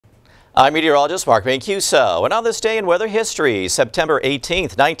I'm meteorologist Mark Mancuso, and on this day in weather history, September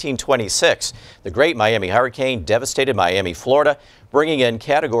 18th, 1926, the Great Miami Hurricane devastated Miami, Florida, bringing in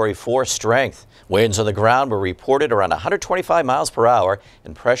Category 4 strength. Winds on the ground were reported around 125 miles per hour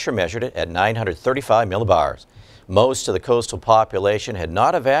and pressure measured at 935 millibars. Most of the coastal population had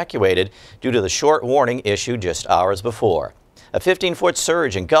not evacuated due to the short warning issued just hours before. A 15-foot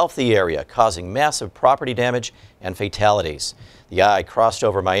surge engulfed the area, causing massive property damage and fatalities. The eye crossed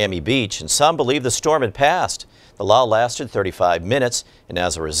over Miami Beach, and some believe the storm had passed. The lull lasted 35 minutes, and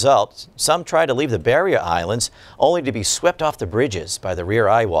as a result, some tried to leave the barrier islands, only to be swept off the bridges by the rear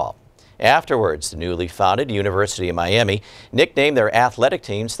eye wall. Afterwards, the newly founded University of Miami nicknamed their athletic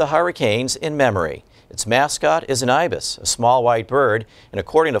teams the Hurricanes in memory. Its mascot is an ibis, a small white bird, and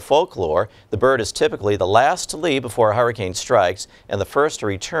according to folklore, the bird is typically the last to leave before a hurricane strikes and the first to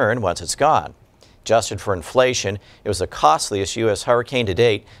return once it's gone. Adjusted for inflation, it was the costliest U.S. hurricane to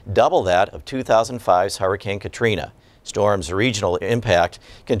date, double that of 2005's Hurricane Katrina. Storm's regional impact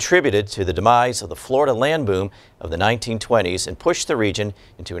contributed to the demise of the Florida land boom of the 1920s and pushed the region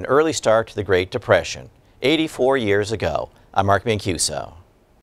into an early start to the Great Depression. 84 years ago. I'm Mark Mancuso.